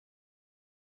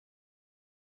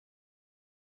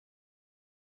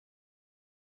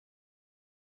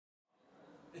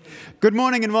Good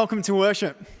morning and welcome to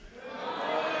worship.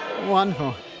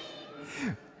 Wonderful.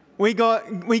 We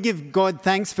give God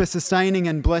thanks for sustaining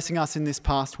and blessing us in this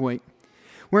past week.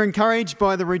 We're encouraged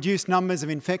by the reduced numbers of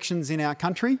infections in our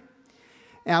country.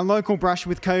 Our local brush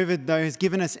with COVID, though, has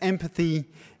given us empathy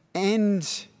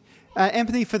and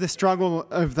empathy for the struggle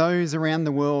of those around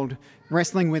the world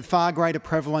wrestling with far greater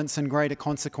prevalence and greater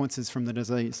consequences from the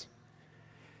disease.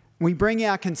 We bring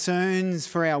our concerns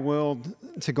for our world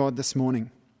to God this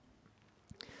morning.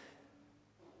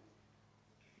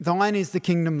 Thine is the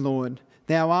kingdom, Lord.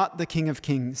 Thou art the King of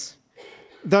kings.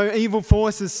 Though evil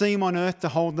forces seem on earth to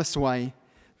hold the sway,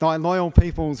 thy loyal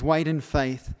peoples wait in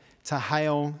faith to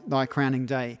hail thy crowning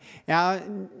day. Our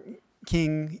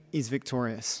King is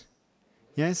victorious.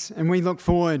 Yes? And we look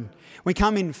forward. We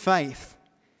come in faith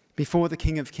before the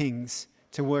King of kings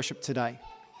to worship today.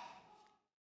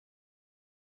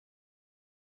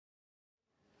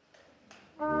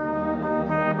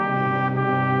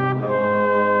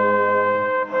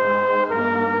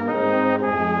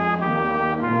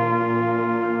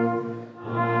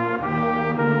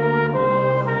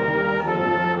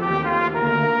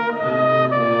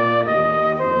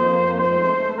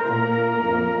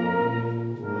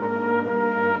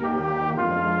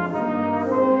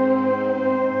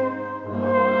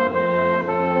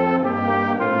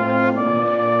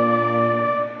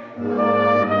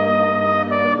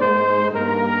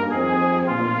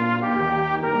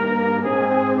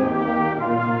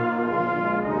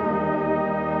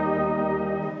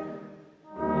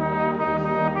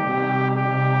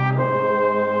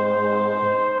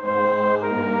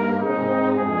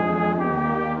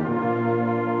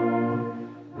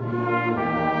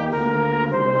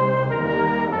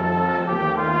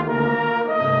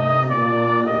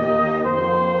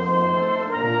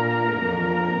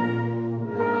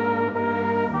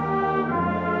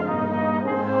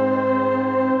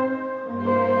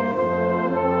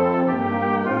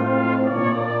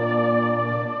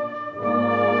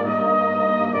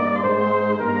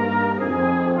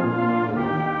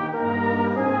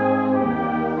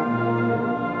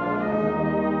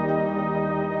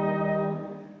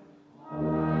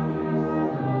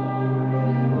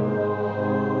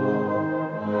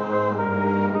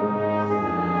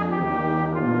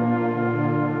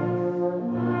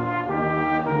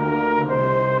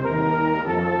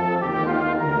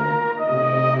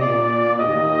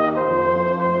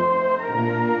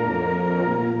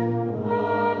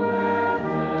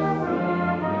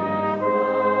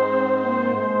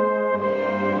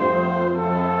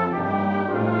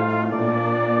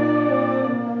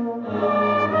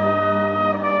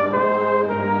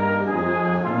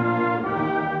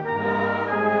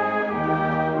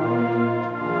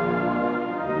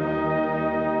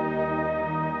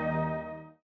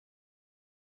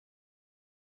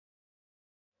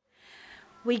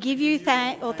 We give you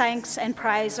thanks and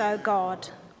praise, O God,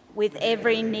 with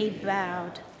every knee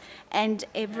bowed and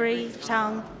every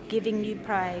tongue giving you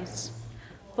praise.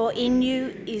 For in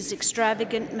you is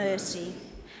extravagant mercy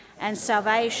and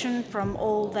salvation from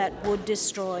all that would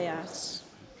destroy us.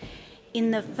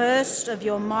 In the first of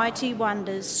your mighty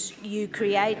wonders, you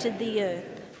created the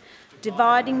earth,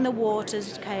 dividing the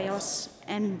waters chaos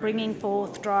and bringing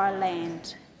forth dry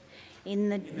land. In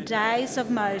the days of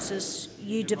Moses,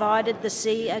 you divided the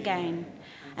sea again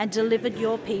and delivered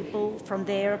your people from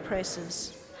their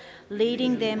oppressors,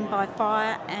 leading them by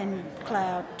fire and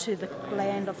cloud to the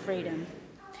land of freedom.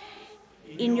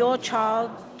 In your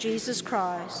child, Jesus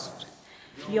Christ,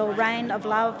 your reign of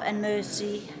love and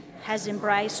mercy has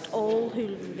embraced all who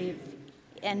live,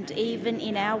 and even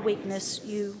in our weakness,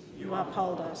 you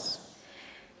uphold us.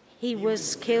 He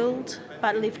was killed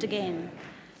but lived again,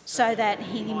 so that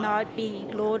he might be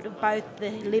Lord of both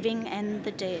the living and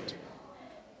the dead.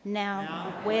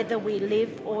 Now, whether we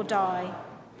live or die,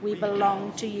 we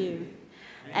belong to you,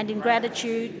 and in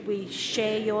gratitude we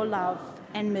share your love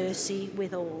and mercy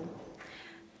with all.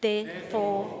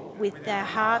 Therefore, with our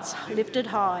hearts lifted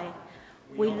high,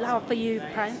 we offer you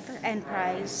and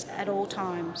praise at all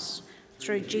times,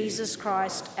 through Jesus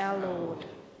Christ our Lord,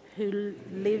 who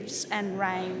lives and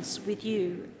reigns with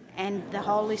you and the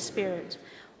Holy Spirit,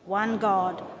 one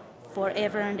God,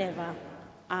 forever and ever.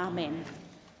 Amen.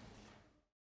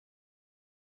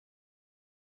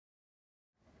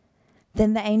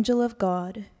 Then the angel of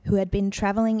God, who had been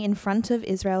travelling in front of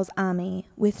Israel's army,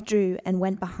 withdrew and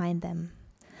went behind them.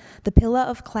 The pillar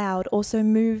of cloud also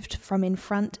moved from in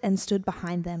front and stood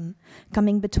behind them,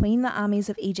 coming between the armies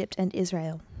of Egypt and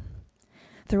Israel.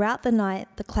 Throughout the night,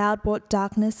 the cloud brought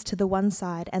darkness to the one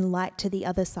side and light to the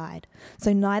other side,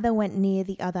 so neither went near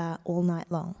the other all night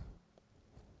long.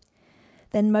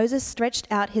 Then Moses stretched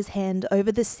out his hand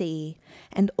over the sea,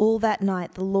 and all that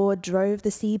night the Lord drove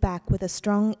the sea back with a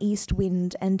strong east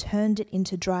wind and turned it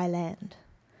into dry land.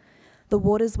 The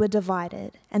waters were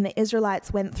divided, and the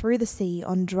Israelites went through the sea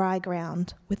on dry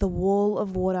ground, with a wall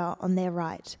of water on their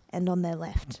right and on their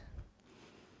left.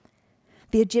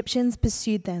 The Egyptians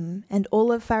pursued them, and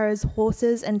all of Pharaoh's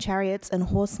horses and chariots and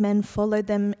horsemen followed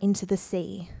them into the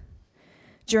sea.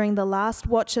 During the last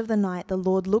watch of the night, the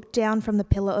Lord looked down from the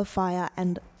pillar of fire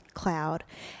and cloud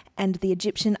and the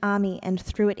Egyptian army and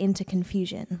threw it into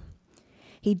confusion.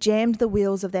 He jammed the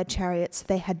wheels of their chariots so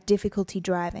they had difficulty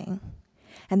driving.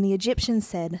 And the Egyptians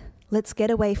said, "Let's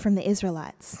get away from the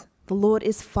Israelites. The Lord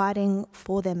is fighting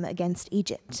for them against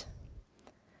Egypt."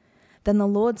 Then the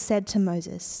Lord said to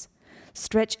Moses,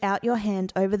 "Stretch out your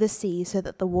hand over the sea so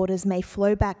that the waters may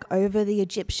flow back over the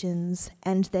Egyptians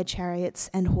and their chariots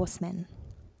and horsemen."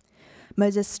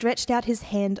 Moses stretched out his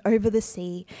hand over the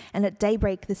sea, and at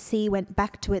daybreak the sea went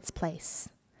back to its place.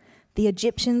 The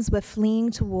Egyptians were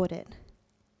fleeing toward it,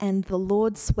 and the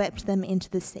Lord swept them into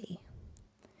the sea.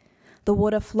 The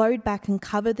water flowed back and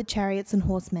covered the chariots and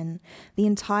horsemen, the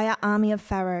entire army of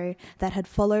Pharaoh that had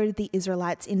followed the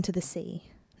Israelites into the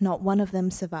sea. Not one of them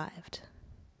survived.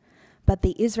 But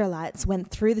the Israelites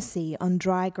went through the sea on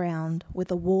dry ground,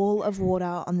 with a wall of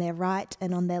water on their right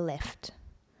and on their left.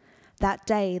 That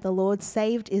day the Lord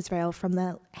saved Israel from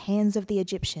the hands of the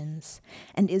Egyptians,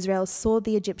 and Israel saw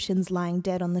the Egyptians lying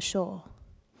dead on the shore.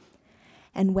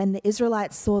 And when the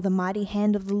Israelites saw the mighty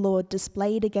hand of the Lord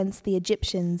displayed against the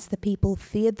Egyptians, the people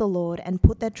feared the Lord and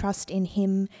put their trust in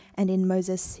him and in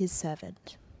Moses his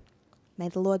servant. May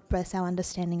the Lord bless our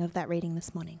understanding of that reading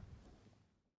this morning.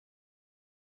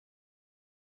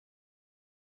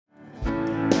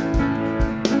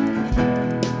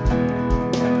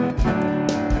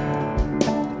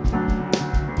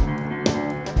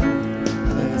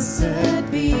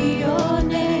 Blessed be your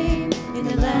name in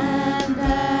the land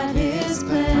that is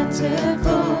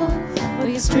plentiful, where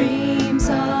your streams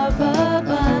of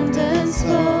abundance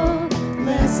flow.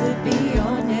 Blessed be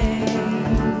your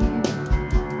name.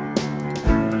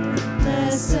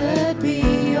 Blessed be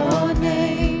your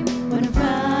name when I'm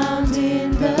found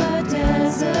in the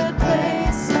desert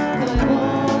place, though I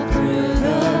walk through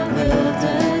the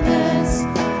wilderness.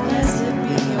 Blessed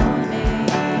be your name.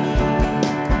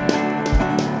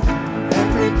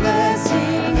 Every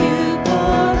blessing you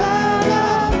pour out,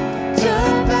 I'll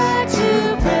turn back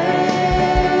to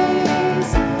praise.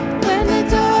 When the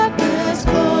darkness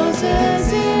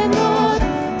closes in, Lord,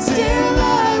 still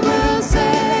I will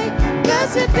say,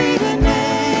 blessed be the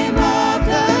name of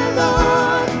the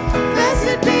Lord.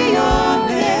 Blessed be your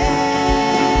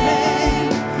name.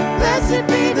 Blessed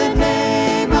be the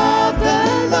name of the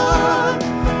Lord.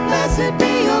 Blessed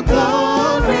be your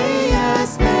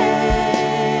glorious name.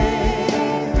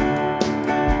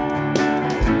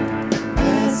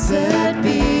 Blessed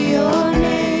be your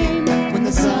name when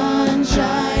the sun's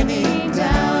shining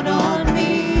down on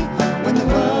me, when the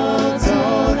world's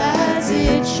all as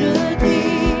it should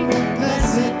be.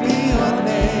 Blessed be your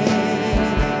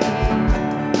name.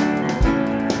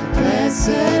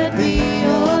 Blessed be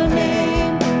your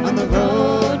name on the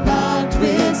road marked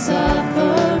with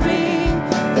suffering,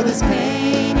 for there's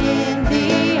pain in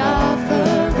the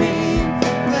offering.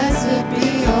 Blessed be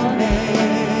your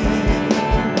name.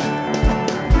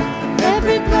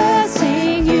 Every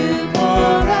blessing you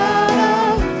pour out,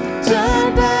 I'll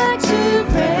turn back to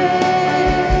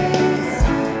praise.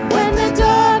 When the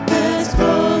darkness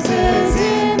closes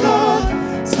in,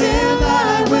 Lord, still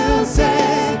I will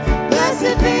say,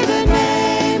 blessed be the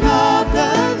name of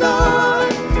the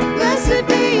Lord. Blessed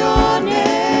be your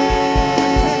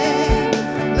name.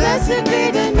 Blessed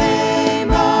be the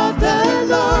name of the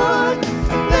Lord.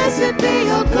 Blessed be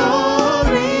your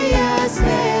glorious name.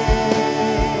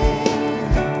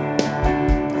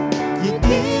 You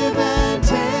give and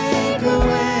take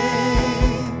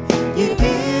away. You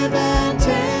give and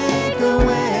take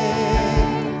away.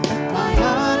 My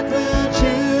heart will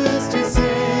choose to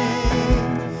say,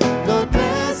 Lord,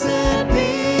 blessed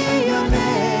be your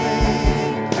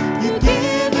name. You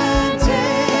give and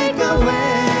take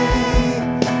away.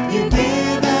 You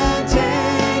give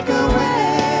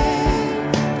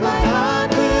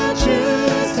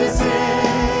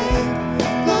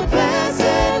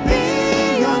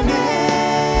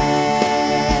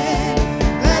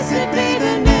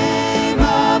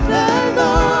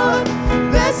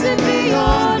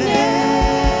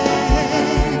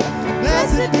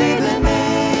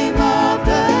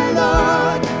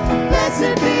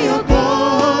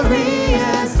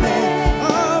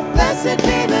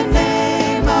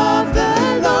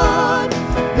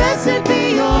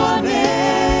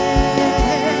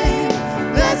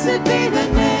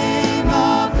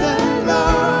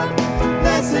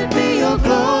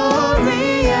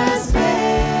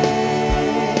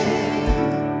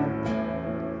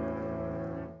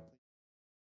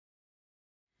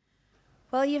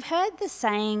Well, you've heard the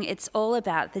saying, it's all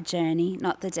about the journey,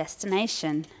 not the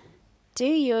destination. Do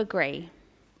you agree?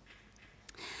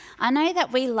 I know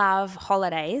that we love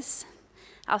holidays.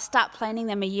 I'll start planning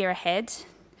them a year ahead.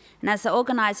 And as the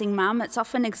organising mum, it's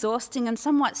often exhausting and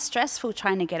somewhat stressful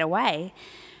trying to get away,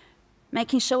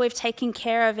 making sure we've taken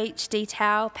care of each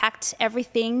detail, packed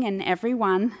everything and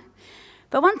everyone.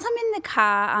 But once I'm in the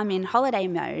car, I'm in holiday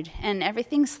mode and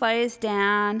everything slows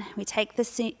down. We take the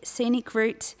scenic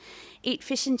route, eat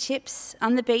fish and chips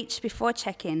on the beach before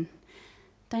check-in.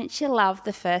 Don't you love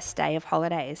the first day of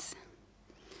holidays?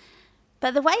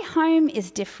 But the way home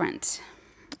is different.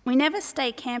 We never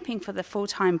stay camping for the full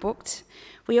time booked.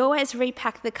 We always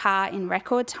repack the car in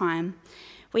record time.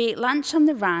 We eat lunch on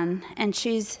the run and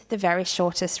choose the very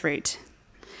shortest route.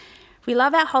 We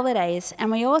love our holidays and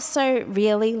we also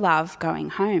really love going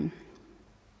home.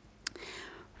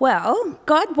 Well,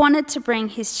 God wanted to bring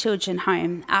his children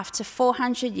home after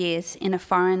 400 years in a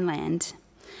foreign land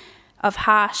of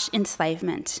harsh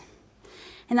enslavement.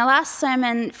 In the last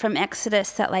sermon from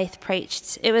Exodus that Laith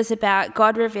preached, it was about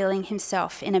God revealing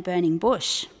himself in a burning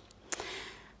bush.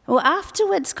 Well,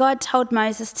 afterwards, God told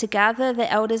Moses to gather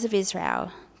the elders of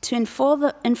Israel to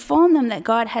inform them that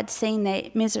God had seen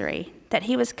their misery, that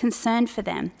he was concerned for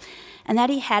them, and that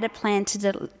he had a plan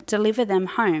to deliver them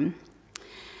home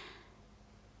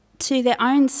to their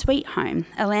own sweet home,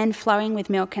 a land flowing with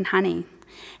milk and honey.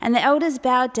 And the elders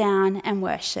bowed down and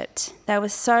worshipped. They were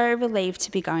so relieved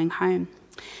to be going home.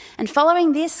 And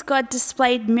following this, God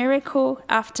displayed miracle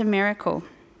after miracle.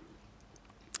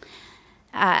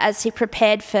 As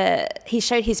he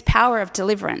showed his power of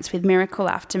deliverance with miracle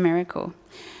after miracle.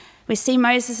 We see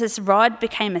Moses' rod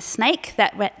became a snake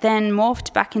that then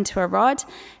morphed back into a rod,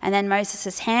 and then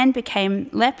Moses' hand became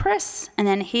leprous and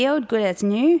then healed, good as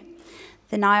new.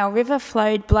 The Nile River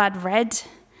flowed blood red.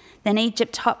 Then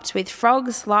Egypt hopped with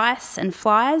frogs, lice and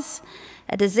flies.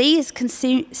 A disease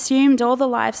consumed all the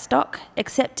livestock,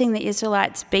 excepting the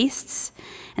Israelites' beasts,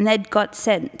 and they'd got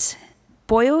sent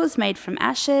boils made from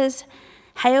ashes.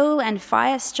 Hail and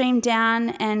fire streamed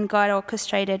down, and God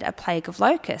orchestrated a plague of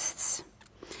locusts.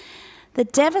 The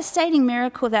devastating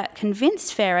miracle that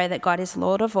convinced Pharaoh that God is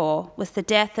Lord of all was the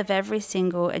death of every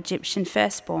single Egyptian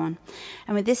firstborn.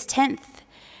 And with this 10th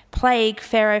plague,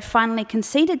 Pharaoh finally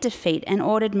conceded defeat and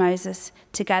ordered Moses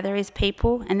to gather his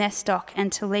people and their stock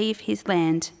and to leave his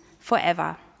land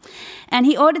forever. And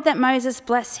he ordered that Moses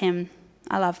bless him.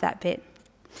 I love that bit.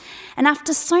 And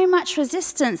after so much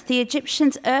resistance, the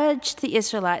Egyptians urged the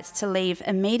Israelites to leave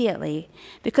immediately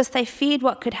because they feared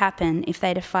what could happen if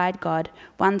they defied God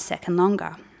 1 second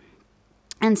longer.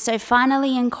 And so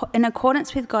finally, in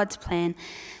accordance with God's plan,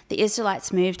 the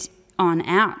Israelites moved on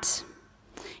out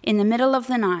in the middle of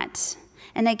the night.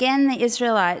 And again, the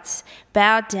Israelites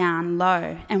bowed down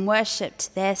low and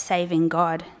worshipped their saving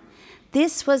God.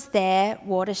 This was their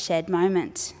watershed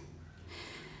moment.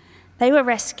 They were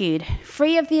rescued,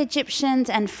 free of the Egyptians,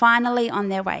 and finally on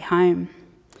their way home.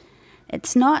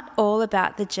 It's not all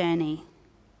about the journey.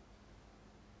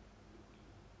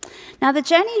 Now the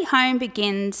journey home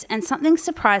begins and something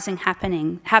surprising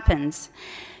happens.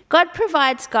 God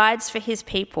provides guides for his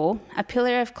people, a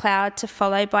pillar of cloud to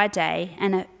follow by day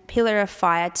and a pillar of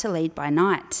fire to lead by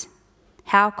night.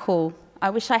 How cool. I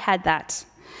wish I had that.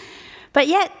 But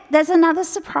yet there's another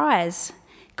surprise.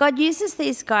 God uses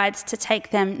these guides to take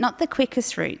them not the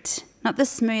quickest route, not the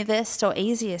smoothest or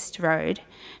easiest road,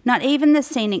 not even the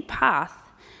scenic path.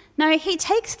 No, he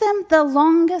takes them the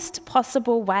longest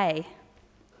possible way.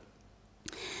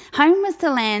 Home was the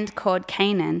land called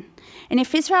Canaan, and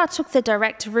if Israel took the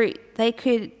direct route, they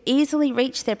could easily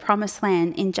reach their promised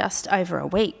land in just over a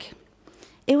week.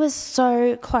 It was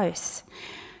so close,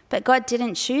 but God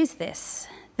didn't choose this.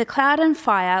 The cloud and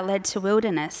fire led to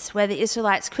wilderness, where the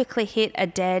Israelites quickly hit a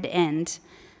dead end,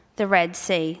 the Red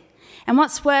Sea. And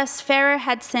what's worse, Pharaoh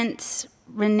had since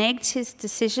reneged his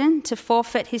decision to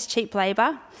forfeit his cheap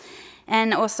labour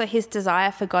and also his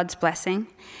desire for God's blessing.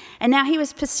 And now he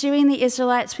was pursuing the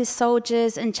Israelites with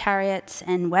soldiers and chariots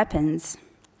and weapons.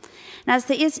 And as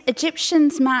the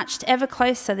Egyptians marched ever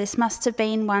closer, this must have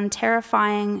been one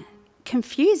terrifying,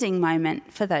 confusing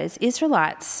moment for those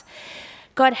Israelites.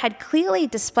 God had clearly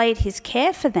displayed his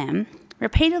care for them,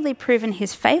 repeatedly proven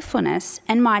his faithfulness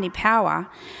and mighty power,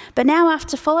 but now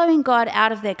after following God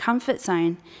out of their comfort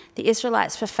zone, the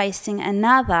Israelites were facing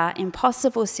another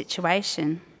impossible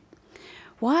situation.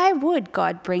 Why would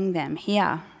God bring them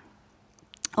here?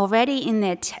 Already in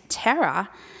their terror,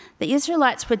 the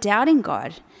Israelites were doubting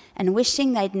God and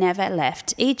wishing they'd never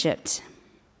left Egypt.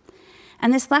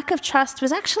 And this lack of trust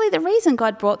was actually the reason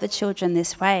God brought the children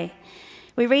this way.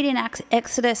 We read in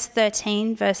Exodus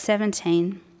 13, verse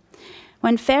 17,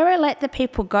 When Pharaoh let the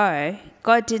people go,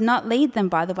 God did not lead them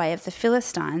by the way of the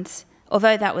Philistines,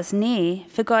 although that was near,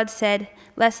 for God said,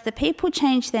 "Lest the people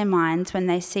change their minds when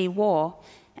they see war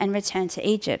and return to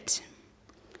Egypt."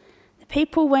 The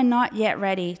people were not yet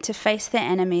ready to face their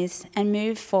enemies and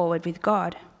move forward with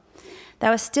God. They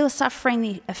were still suffering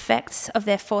the effects of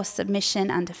their forced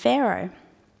submission under Pharaoh.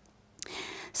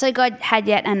 So God had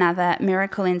yet another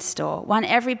miracle in store, one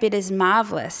every bit as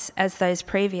marvellous as those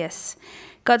previous.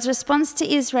 God's response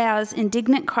to Israel's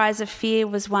indignant cries of fear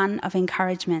was one of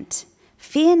encouragement.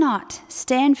 "Fear not,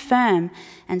 stand firm,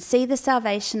 and see the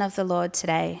salvation of the Lord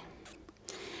today."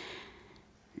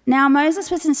 Now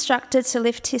Moses was instructed to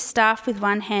lift his staff with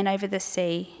one hand over the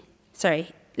sea.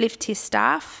 Lift his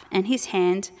staff and his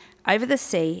hand over the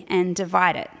sea and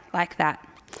divide it like that.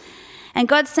 And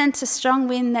God sent a strong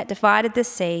wind that divided the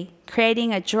sea,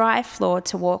 creating a dry floor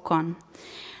to walk on.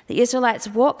 The Israelites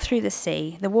walked through the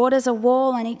sea, the waters a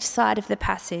wall on each side of the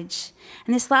passage.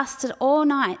 And this lasted all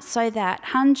night so that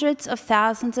hundreds of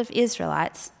thousands of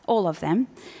Israelites, all of them,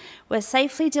 were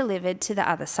safely delivered to the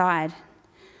other side.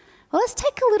 Well, let's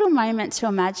take a little moment to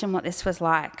imagine what this was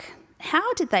like.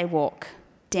 How did they walk?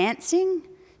 Dancing?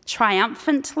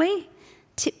 Triumphantly?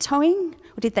 Tiptoeing?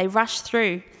 Or did they rush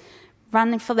through,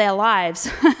 running for their lives?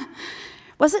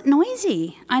 Was it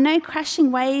noisy? I know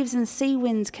crashing waves and sea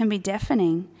winds can be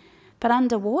deafening, but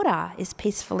underwater is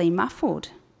peacefully muffled.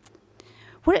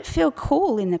 Would it feel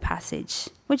cool in the passage?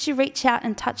 Would you reach out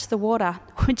and touch the water?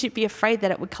 Would you be afraid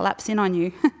that it would collapse in on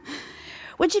you?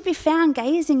 Would you be found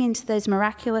gazing into those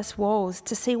miraculous walls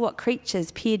to see what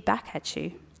creatures peered back at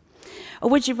you? Or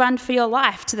would you run for your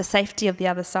life to the safety of the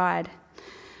other side?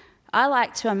 I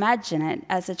like to imagine it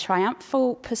as a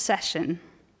triumphal procession.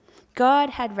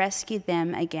 God had rescued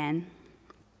them again.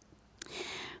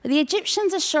 The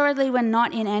Egyptians assuredly were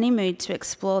not in any mood to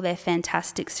explore their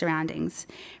fantastic surroundings.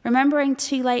 Remembering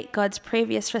too late God's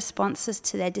previous responses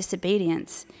to their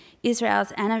disobedience,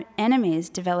 Israel's enemies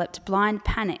developed blind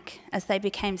panic as they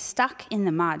became stuck in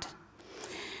the mud.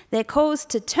 Their calls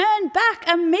to turn back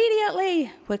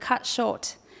immediately were cut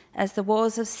short as the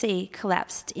walls of sea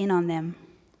collapsed in on them.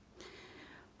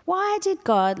 Why did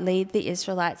God lead the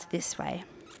Israelites this way?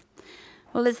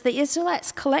 Well, as the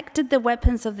Israelites collected the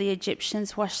weapons of the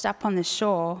Egyptians washed up on the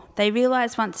shore, they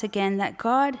realized once again that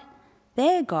God,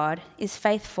 their God, is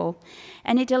faithful,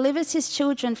 and he delivers his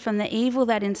children from the evil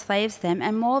that enslaves them,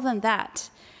 and more than that,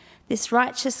 this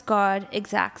righteous God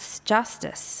exacts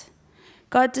justice.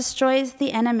 God destroys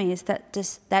the enemies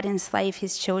that enslave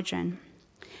his children.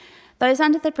 Those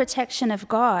under the protection of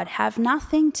God have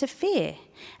nothing to fear,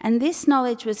 and this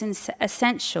knowledge was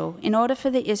essential in order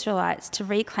for the Israelites to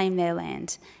reclaim their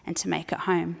land and to make it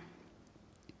home.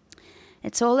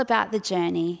 It's all about the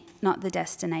journey, not the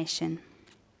destination.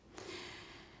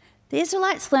 The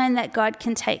Israelites learned that God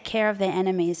can take care of their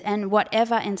enemies and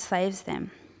whatever enslaves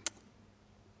them.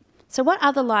 So what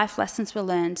other life lessons were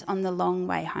learned on the long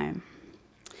way home?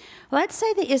 Well, I'd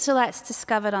say the Israelites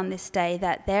discovered on this day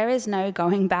that there is no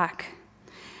going back.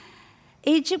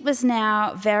 Egypt was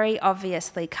now very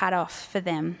obviously cut off for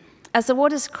them. As the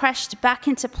waters crashed back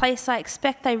into place, I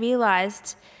expect they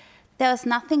realised there was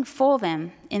nothing for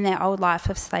them in their old life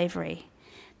of slavery.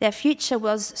 Their future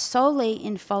was solely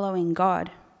in following God.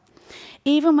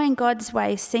 Even when God's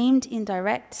way seemed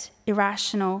indirect,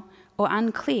 irrational, or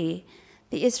unclear,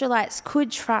 the Israelites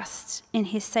could trust in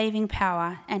his saving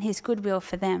power and his goodwill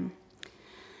for them.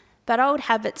 But old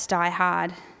habits die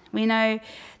hard. We know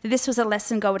that this was a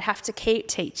lesson God would have to keep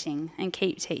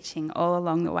teaching all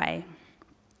along the way.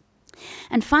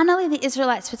 And finally, the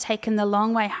Israelites were taken the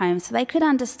long way home so they could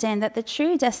understand that the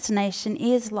true destination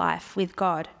is life with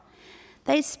God.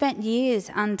 They'd spent years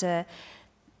under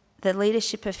the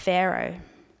leadership of Pharaoh,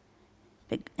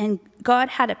 and God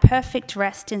had a perfect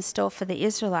rest in store for the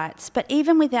Israelites. But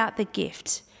even without the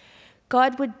gift,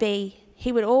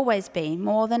 he would always be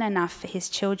more than enough for his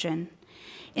children.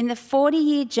 In the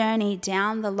 40-year journey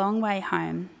down the long way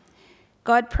home,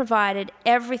 God provided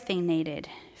everything needed: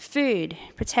 food,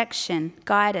 protection,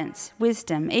 guidance,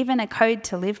 wisdom, even a code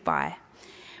to live by.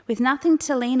 With nothing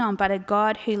to lean on but a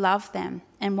God who loved them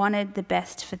and wanted the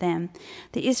best for them,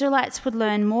 the Israelites would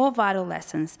learn more vital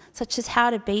lessons, such as how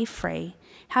to be free,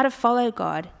 how to follow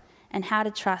God, and how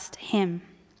to trust him.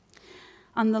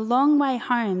 On the long way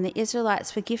home, the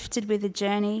Israelites were gifted with a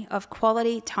journey of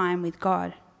quality time with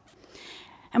God.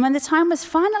 And when the time was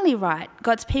finally right,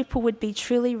 God's people would be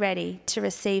truly ready to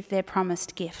receive their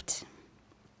promised gift.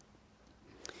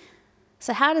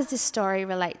 So how does this story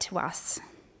relate to us?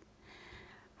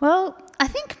 Well, I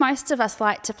think most of us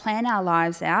like to plan our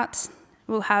lives out.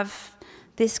 We'll have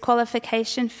this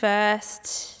qualification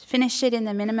first, finish it in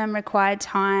the minimum required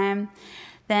time,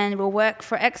 then we'll work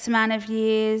for X amount of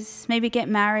years, maybe get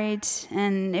married,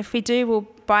 and if we do, we'll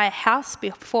buy a house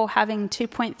before having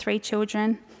 2.3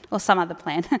 children, or some other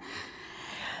plan.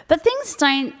 But things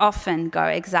don't often go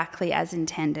exactly as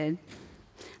intended.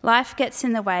 Life gets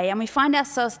in the way, and we find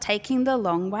ourselves taking the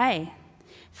long way,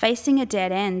 facing a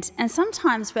dead end, and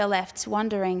sometimes we're left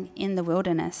wandering in the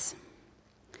wilderness.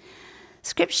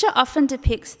 Scripture often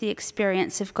depicts the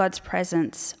experience of God's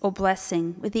presence or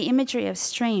blessing with the imagery of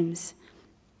streams,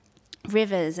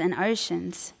 rivers, and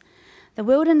oceans. The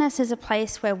wilderness is a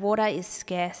place where water is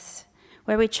scarce,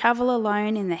 where we travel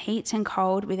alone in the heat and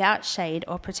cold without shade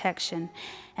or protection,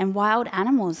 and wild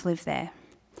animals live there.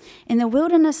 In the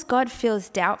wilderness, God feels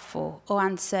doubtful or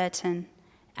uncertain,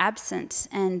 absent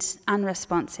and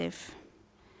unresponsive.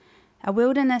 A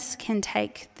wilderness can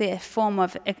take the form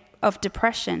of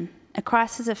depression, a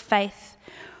crisis of faith,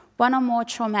 one or more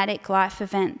traumatic life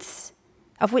events,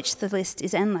 of which the list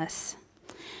is endless.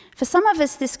 For some of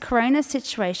us, this corona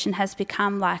situation has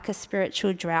become like a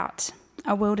spiritual drought,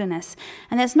 a wilderness,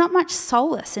 and there's not much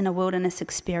solace in a wilderness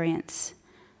experience.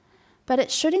 But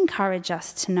it should encourage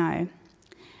us to know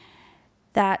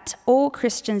that all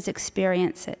Christians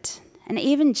experience it, and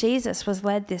even Jesus was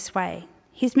led this way.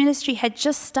 His ministry had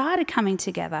just started coming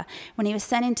together when he was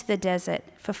sent into the desert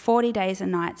for 40 days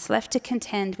and nights, left to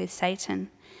contend with Satan.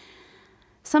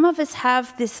 Some of us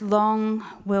have this long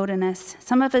wilderness.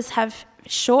 Some of us have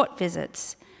short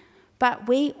visits, but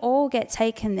we all get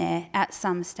taken there at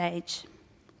some stage.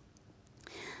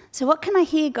 So what can I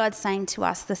hear God saying to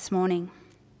us this morning?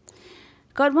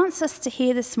 God wants us to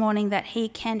hear this morning that he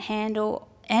can handle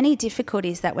any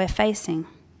difficulties that we're facing.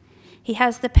 He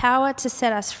has the power to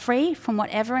set us free from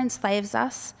whatever enslaves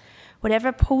us,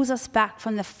 whatever pulls us back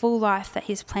from the full life that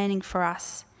he's planning for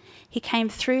us. He came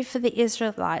through for the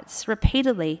Israelites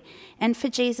repeatedly and for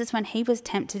Jesus when he was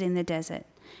tempted in the desert.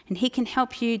 And he can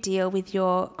help you deal with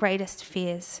your greatest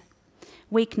fears,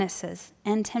 weaknesses,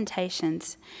 and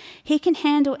temptations. He can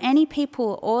handle any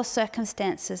people or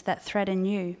circumstances that threaten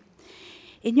you.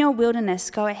 In your wilderness,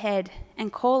 go ahead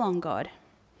and call on God.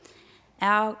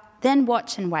 Then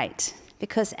watch and wait,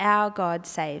 because our God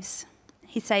saves.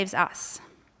 He saves us.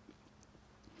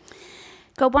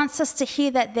 God wants us to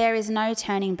hear that there is no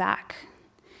turning back.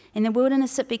 In the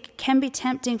wilderness, it can be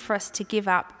tempting for us to give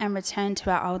up and return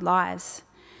to our old lives.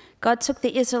 God took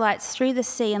the Israelites through the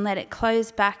sea and let it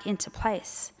close back into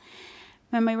place.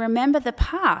 When we remember the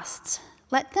past,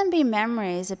 let them be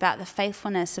memories about the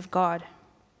faithfulness of God.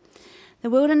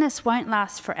 The wilderness won't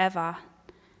last forever.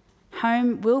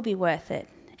 Home will be worth it.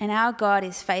 And our God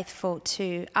is faithful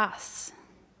to us.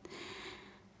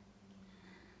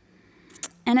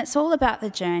 And it's all about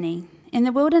the journey. In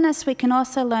the wilderness, we can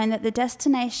also learn that the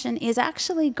destination is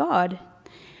actually God.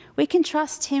 We can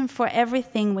trust him for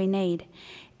everything we need.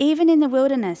 Even in the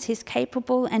wilderness, he's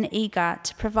capable and eager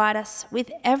to provide us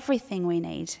with everything we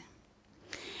need.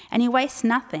 And he wastes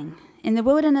nothing. In the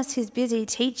wilderness, he's busy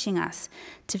teaching us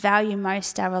to value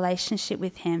most our relationship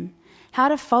with him, how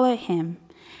to follow him,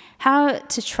 how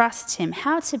to trust him,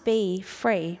 how to be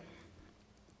free.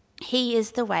 He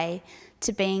is the way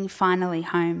to being finally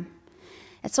home.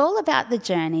 It's all about the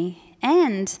journey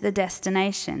and the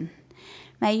destination.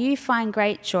 May you find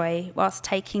great joy whilst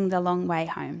taking the long way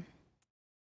home.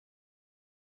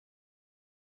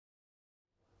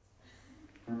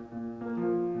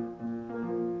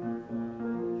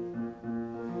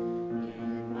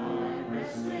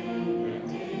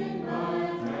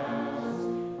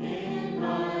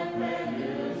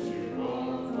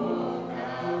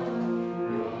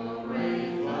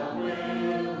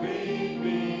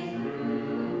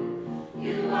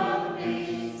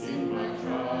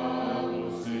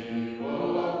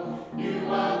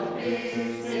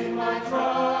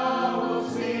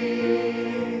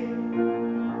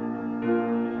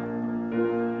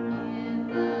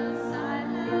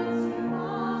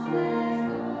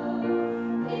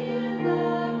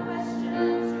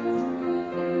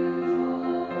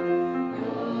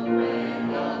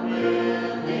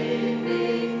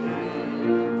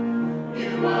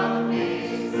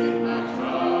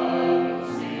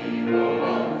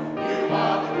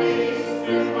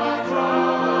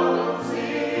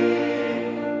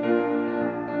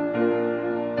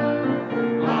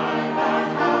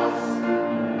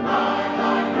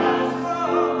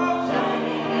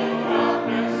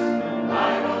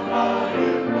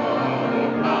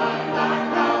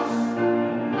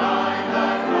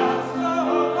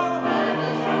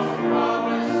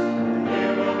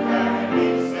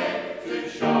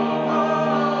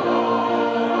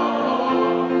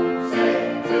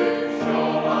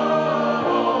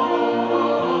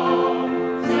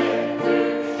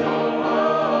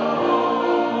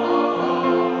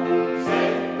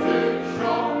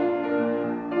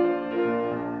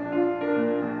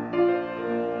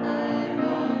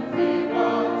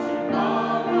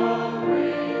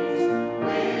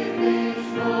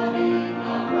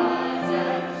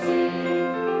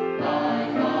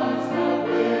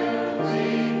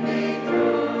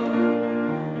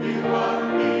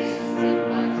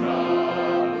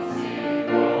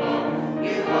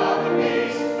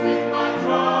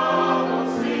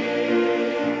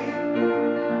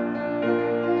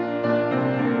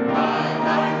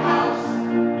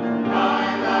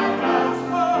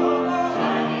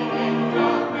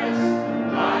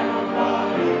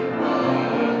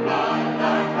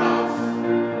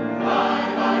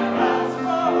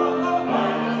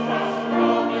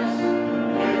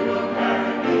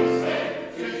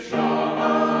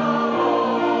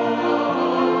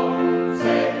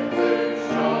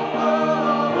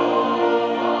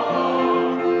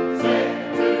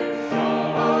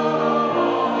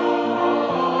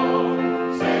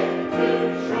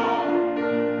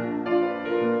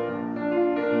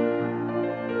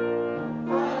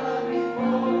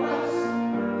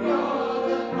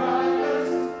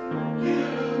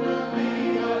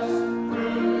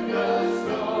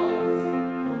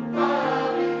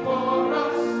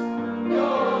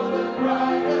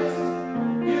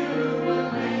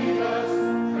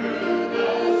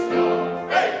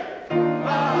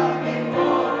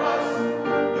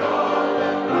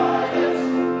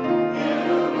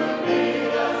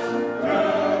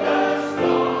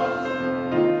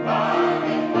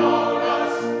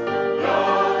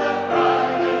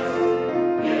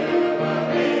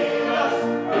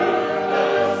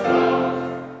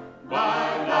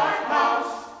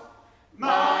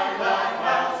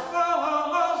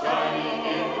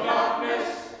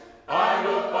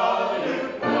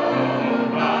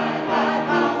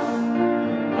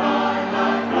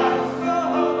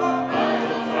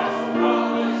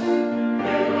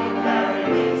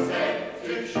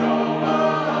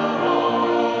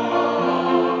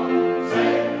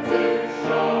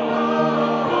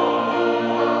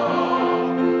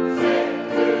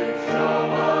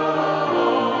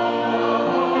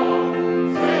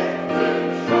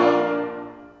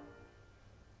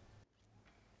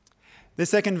 The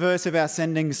second verse of our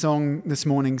sending song this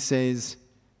morning says,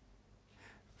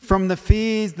 "From the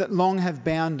fears that long have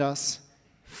bound us,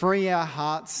 free our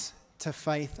hearts to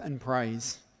faith and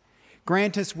praise.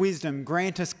 Grant us wisdom,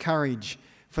 grant us courage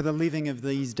for the living of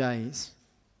these days."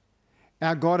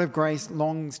 Our God of grace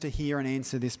longs to hear and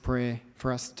answer this prayer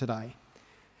for us today.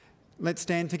 Let's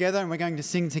stand together and we're going to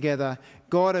sing together,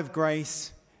 God of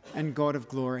grace and God of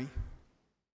glory.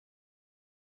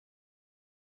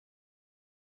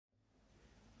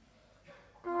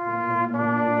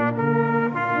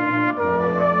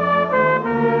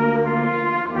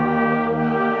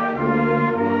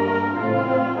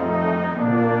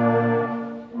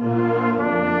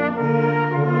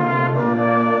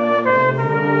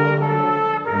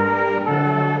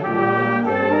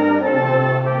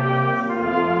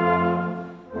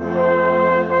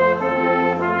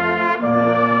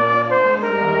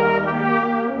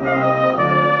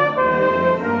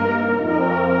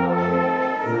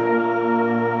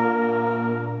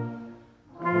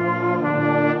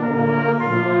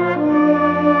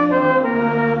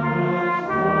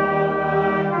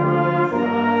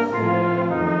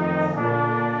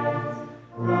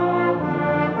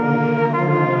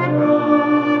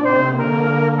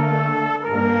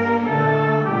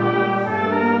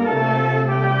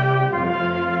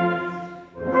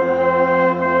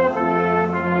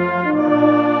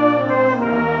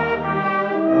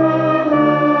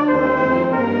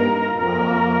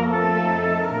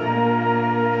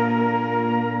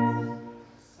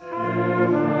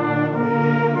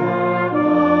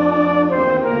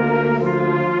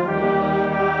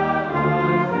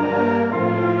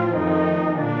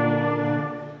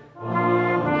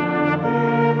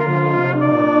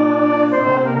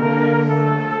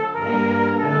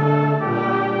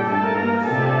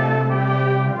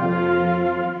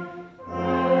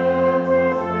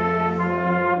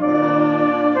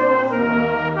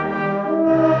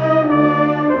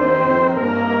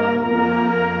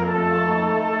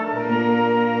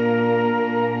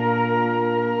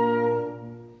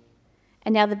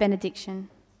 And now the benediction.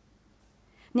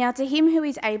 Now to him who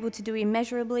is able to do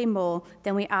immeasurably more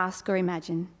than we ask or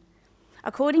imagine,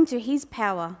 according to his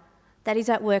power that is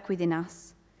at work within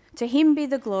us, to him be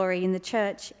the glory in the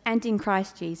church and in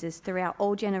Christ Jesus throughout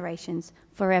all generations,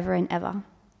 forever and ever.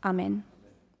 Amen.